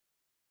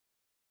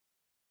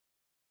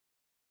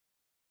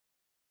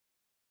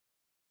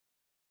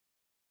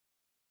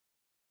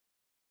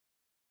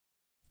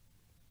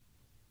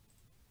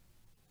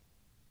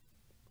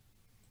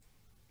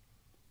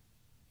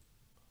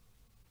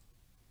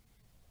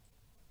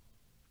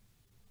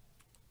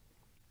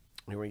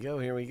Here we go.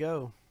 Here we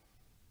go.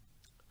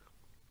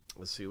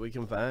 Let's see what we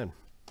can find.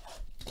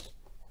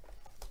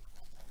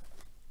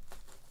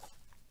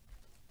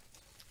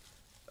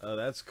 Oh,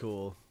 that's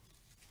cool.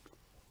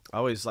 I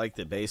always like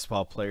the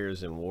baseball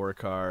players and war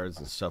cards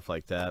and stuff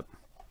like that,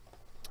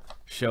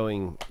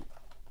 showing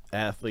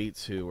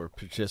athletes who were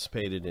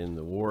participated in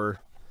the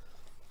war.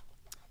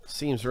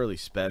 Seems really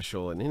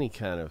special, and any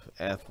kind of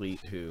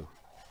athlete who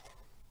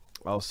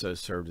also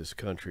served his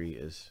country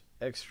is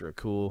extra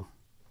cool.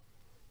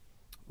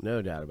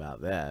 No doubt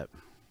about that.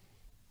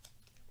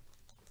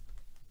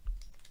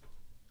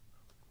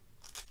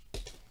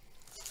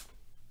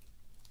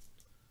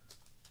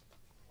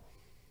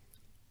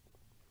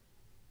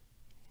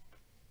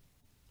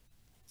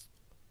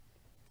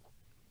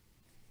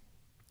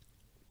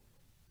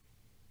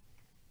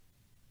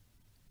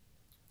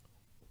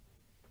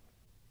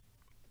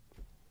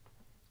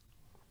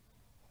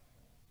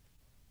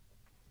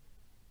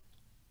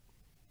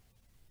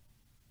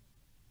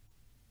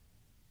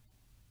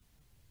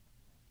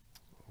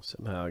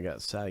 Somehow I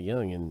got Cy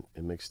Young and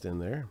mixed in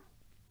there.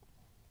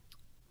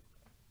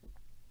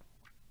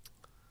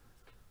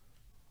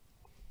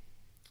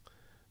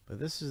 But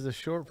this is the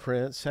short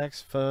print,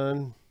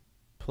 saxophone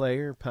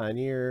player,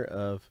 pioneer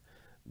of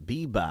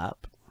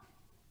bebop.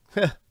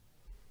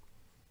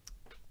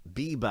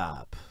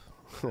 Bebop.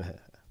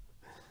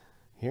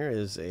 Here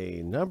is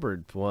a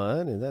numbered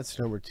one, and that's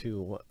number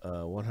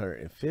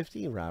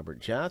 150, Robert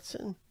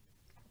Johnson.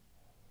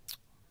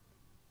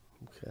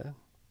 Okay.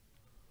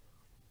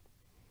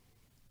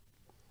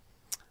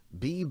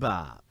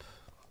 Bebop.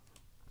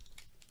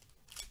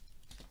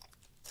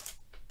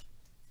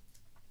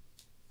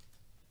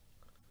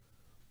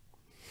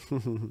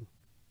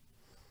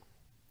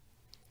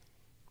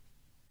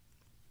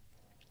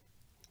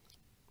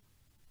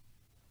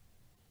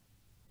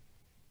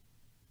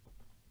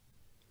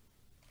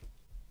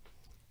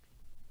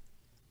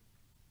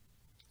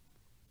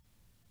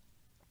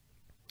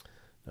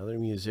 Another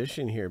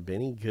musician here,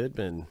 Benny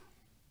Goodman.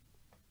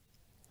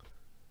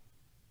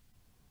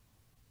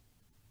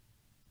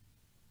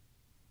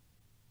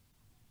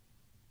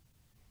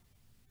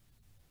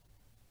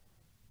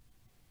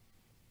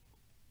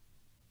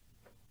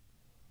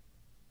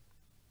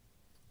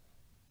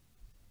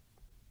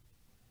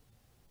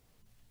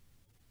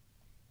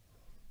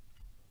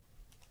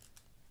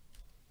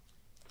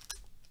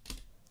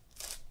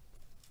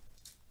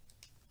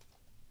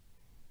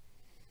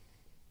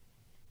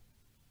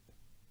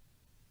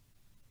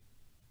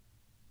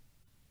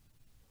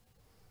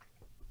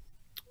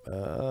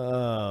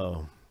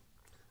 Oh,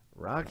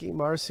 Rocky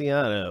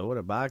Marciano. What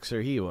a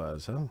boxer he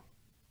was, huh?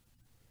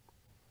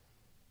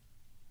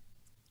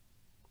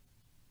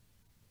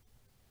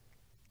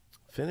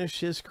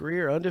 Finished his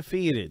career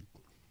undefeated.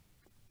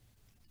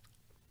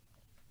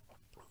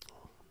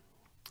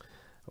 I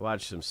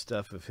watched some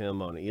stuff of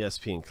him on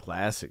ESPN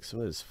Classic. Some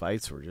of his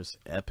fights were just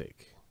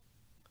epic.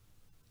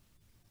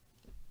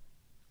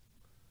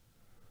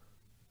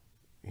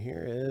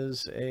 Here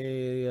is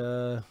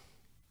a...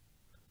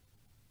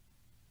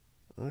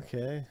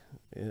 okay,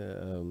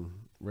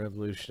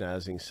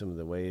 revolutionizing some of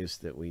the ways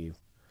that we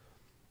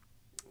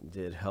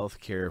did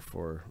healthcare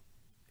for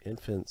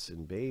infants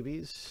and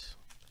babies.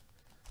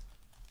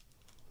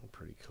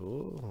 Pretty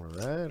cool. All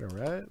right, all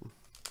right.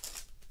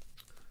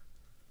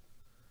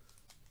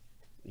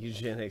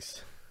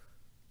 Eugenics.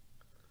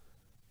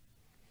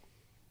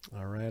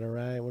 All right, all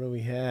right. What do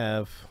we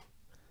have?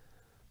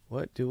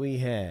 What do we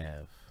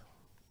have?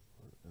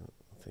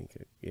 I think,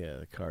 yeah,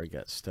 the card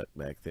got stuck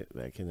back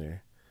in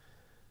there.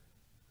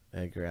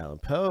 Edgar Allan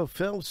Poe,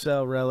 film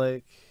cell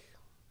relic.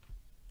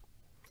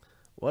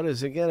 What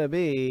is it going to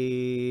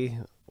be?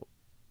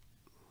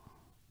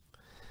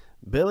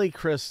 Billy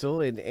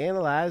Crystal, and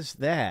analyze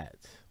that.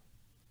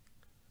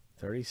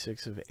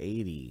 36 of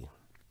 80.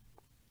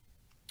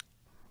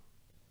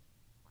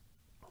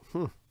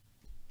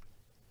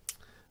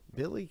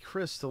 Billy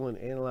Crystal, and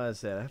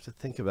analyze that. I have to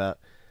think about,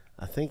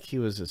 I think he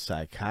was a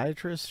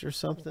psychiatrist or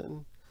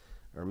something.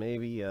 Or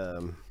maybe,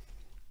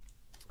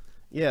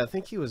 yeah, I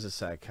think he was a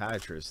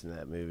psychiatrist in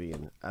that movie.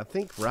 And I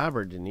think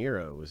Robert De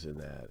Niro was in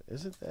that.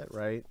 Isn't that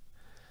right?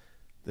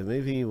 The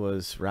movie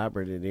was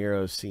Robert De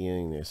Niro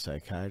seeing a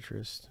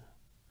psychiatrist.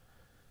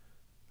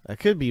 I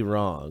could be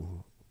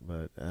wrong,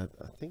 but I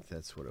think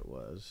that's what it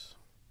was.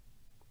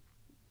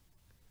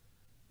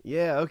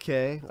 Yeah,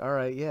 okay. All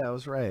right. Yeah, I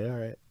was right. All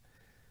right.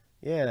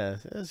 Yeah,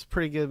 it's a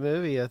pretty good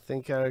movie. I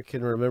think I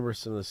can remember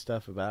some of the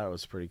stuff about it. It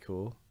was pretty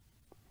cool.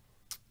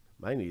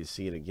 Might need to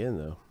see it again,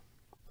 though.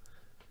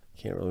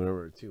 Can't really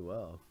remember it too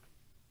well.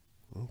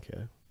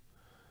 Okay.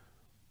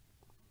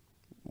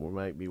 Or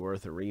might be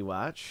worth a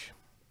rewatch.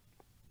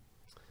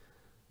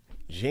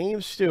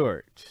 James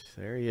Stewart.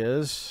 There he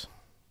is.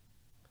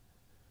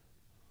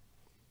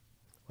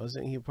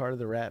 Wasn't he part of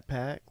the Rat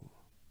Pack?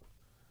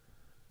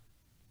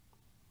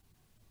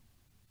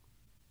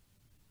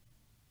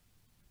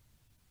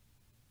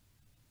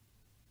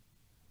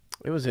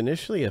 It was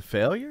initially a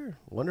failure?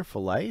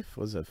 Wonderful Life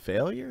was a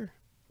failure?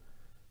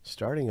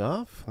 Starting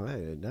off? I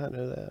did not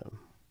know that.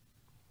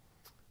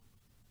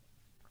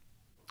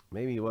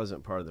 Maybe he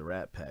wasn't part of the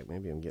Rat Pack.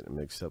 Maybe I'm getting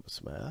mixed up with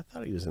somebody. I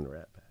thought he was in the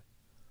Rat Pack.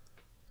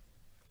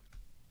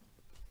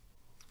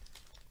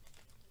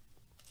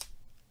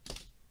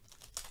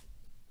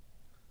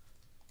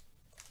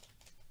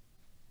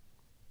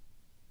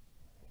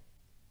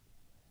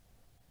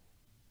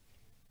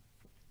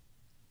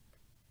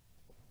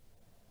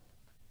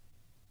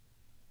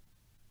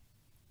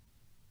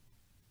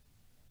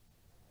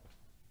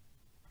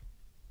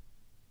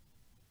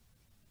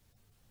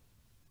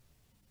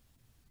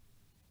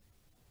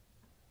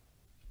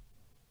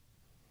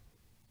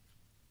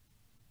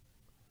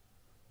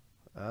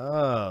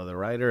 Oh, the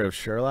writer of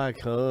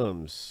Sherlock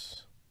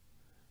Holmes.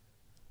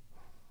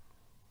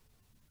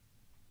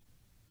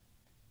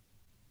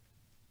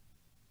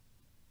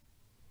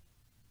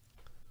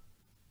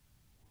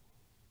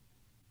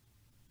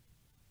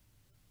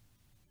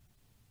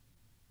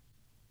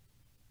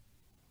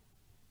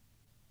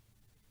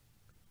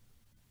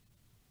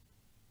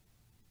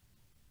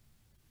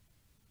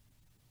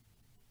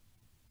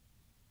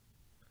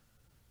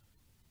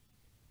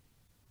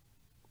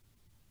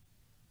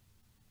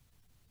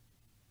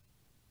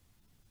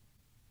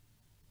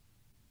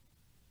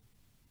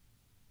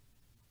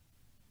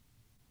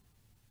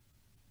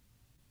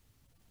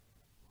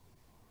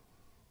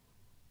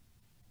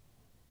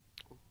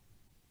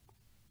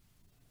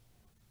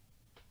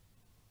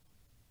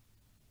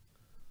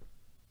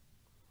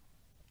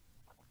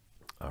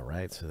 All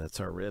right, so that's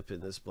our rip in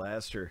this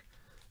blaster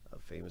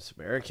of Famous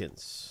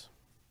Americans.